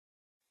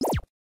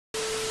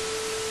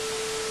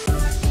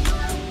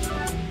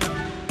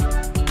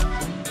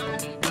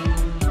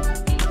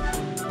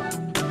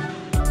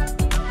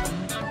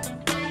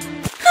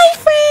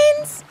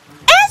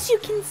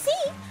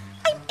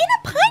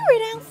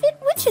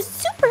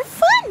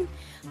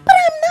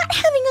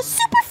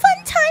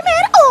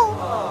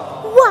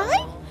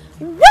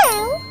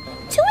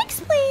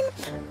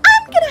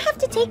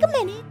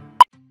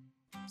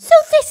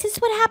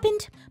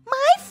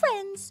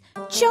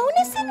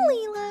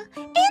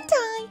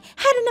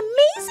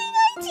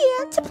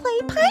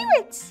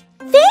pirates.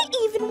 They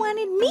even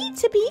wanted me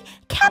to be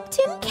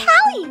Captain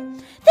Callie,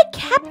 the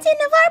captain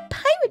of our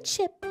pirate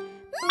ship.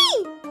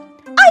 Me!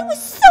 I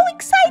was so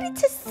excited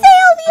to sail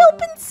the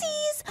open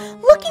seas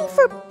looking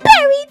for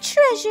buried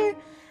treasure.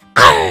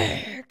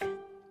 Arrgh!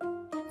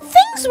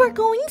 Things were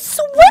going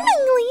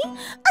swimmingly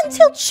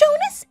until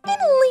Jonas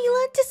and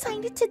Leela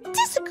decided to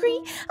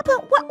disagree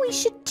about what we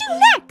should do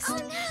next. Oh,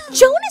 no.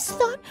 Jonas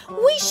thought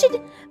we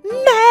should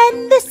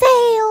man the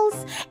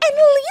sails, and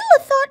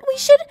Leela thought we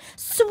should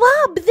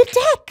swab the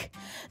deck.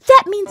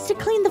 That means to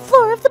clean the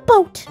floor of the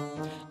boat.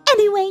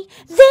 Anyway,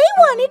 they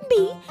wanted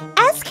me,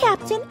 as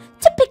captain,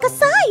 to pick a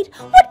side,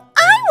 what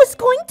I was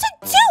going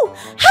to do.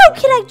 How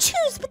could I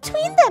choose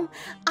between them?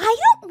 I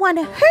don't want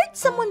to hurt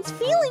someone's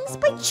feelings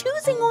by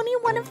choosing only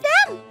one of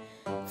them.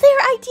 Their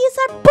ideas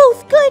are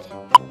both good.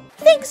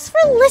 Thanks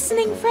for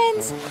listening,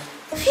 friends.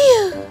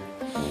 Phew.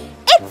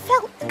 It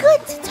felt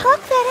good to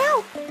talk that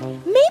out.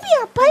 Maybe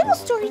our Bible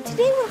story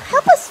today will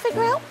help us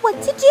figure out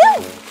what to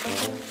do.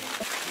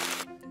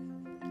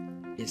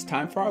 It's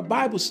time for our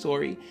Bible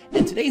story,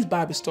 and today's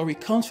Bible story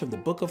comes from the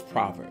book of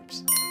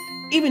Proverbs.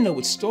 Even though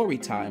it's story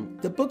time,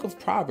 the book of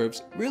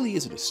Proverbs really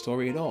isn't a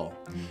story at all.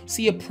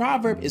 See, a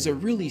proverb is a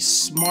really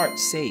smart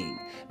saying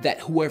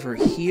that whoever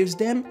hears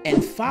them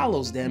and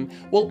follows them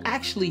will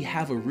actually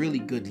have a really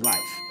good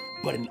life.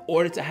 But in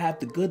order to have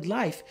the good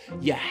life,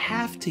 you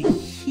have to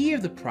hear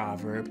the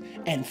proverb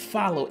and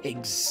follow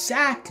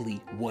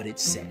exactly what it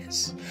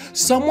says.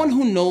 Someone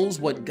who knows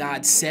what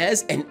God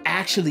says and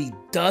actually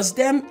does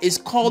them is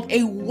called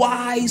a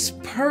wise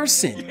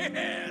person.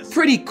 Yes.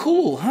 Pretty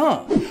cool,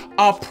 huh?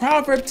 Our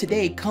proverb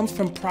today comes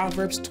from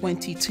Proverbs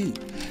 22.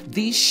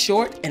 These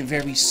short and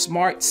very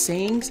smart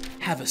sayings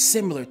have a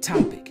similar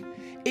topic.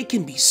 It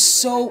can be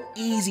so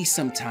easy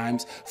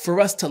sometimes for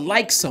us to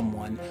like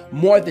someone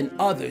more than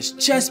others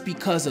just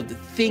because of the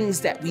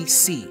things that we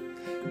see.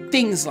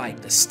 Things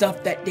like the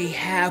stuff that they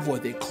have or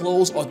their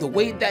clothes or the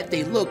way that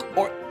they look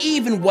or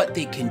even what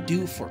they can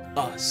do for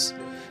us.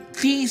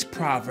 These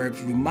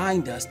proverbs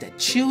remind us that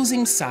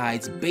choosing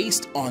sides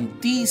based on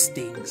these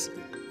things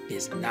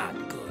is not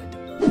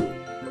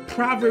good.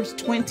 Proverbs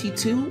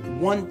 22,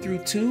 1 through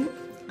 2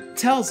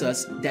 tells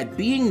us that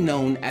being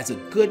known as a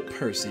good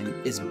person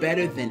is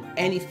better than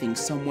anything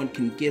someone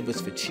can give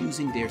us for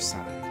choosing their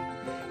side,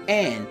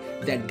 and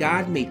that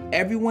God made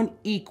everyone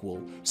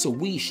equal, so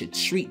we should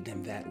treat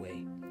them that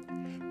way.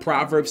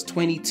 Proverbs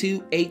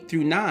 22, 8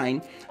 through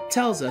 9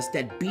 tells us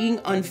that being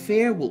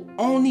unfair will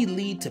only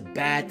lead to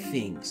bad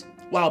things,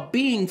 while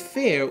being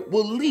fair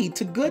will lead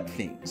to good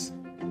things.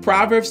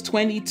 Proverbs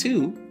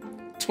 22,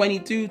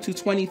 22 to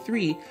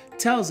 23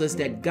 tells us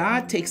that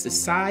God takes the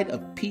side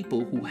of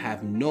people who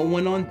have no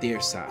one on their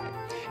side,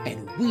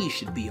 and we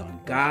should be on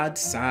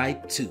God's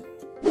side too.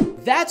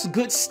 That's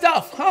good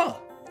stuff, huh?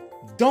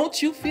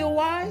 Don't you feel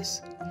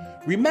wise?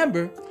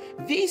 Remember,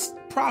 these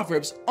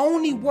proverbs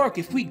only work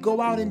if we go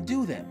out and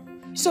do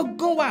them. So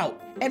go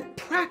out and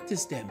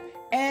practice them,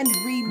 and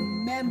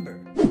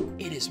remember,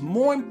 it is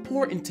more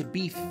important to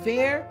be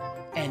fair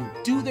and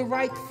do the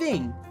right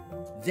thing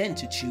than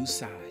to choose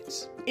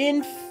sides.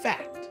 In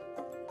fact,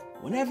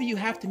 whenever you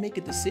have to make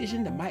a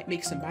decision that might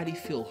make somebody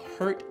feel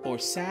hurt or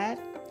sad,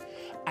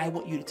 I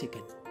want you to take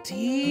a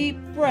deep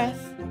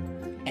breath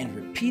and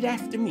repeat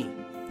after me.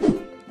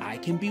 I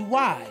can be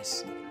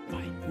wise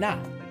by not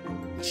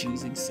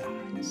choosing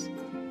sides.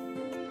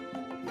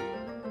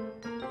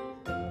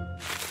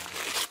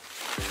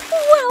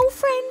 Wow,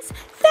 friends,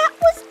 that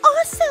was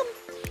awesome.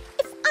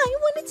 If I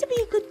wanted to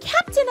be a good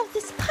captain of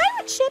this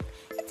pirate ship,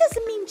 it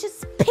doesn't mean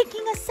just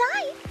picking a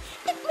side.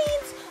 It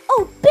means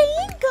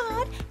obeying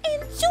God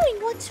and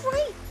doing what's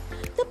right.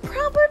 The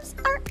Proverbs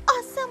are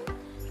awesome.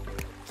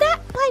 That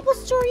Bible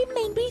story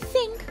made me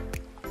think.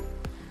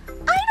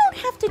 I don't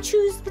have to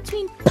choose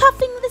between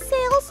puffing the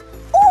sails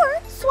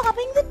or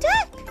swabbing the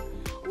deck.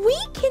 We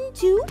can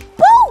do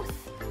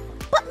both.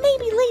 But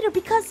maybe later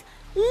because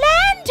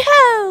land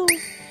ho!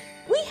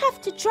 We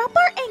have to drop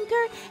our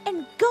anchor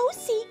and go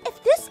see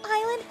if this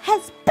island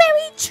has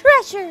buried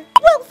treasure.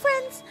 Well,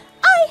 friends,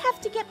 I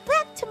have to get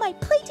back to my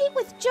playdate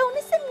with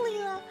Jonas and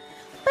Leela.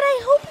 But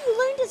I hope you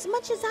learned as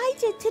much as I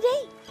did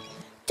today.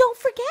 Don't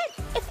forget,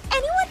 if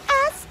anyone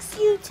asks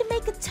you to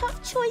make a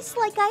tough choice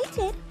like I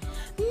did,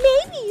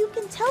 maybe you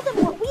can tell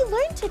them what we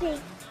learned today.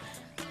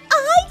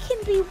 I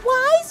can be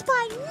wise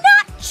by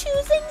not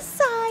choosing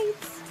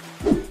sides.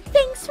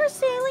 Thanks for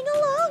sailing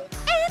along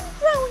and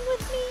growing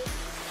with me.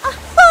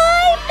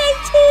 Ahoy,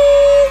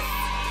 matey!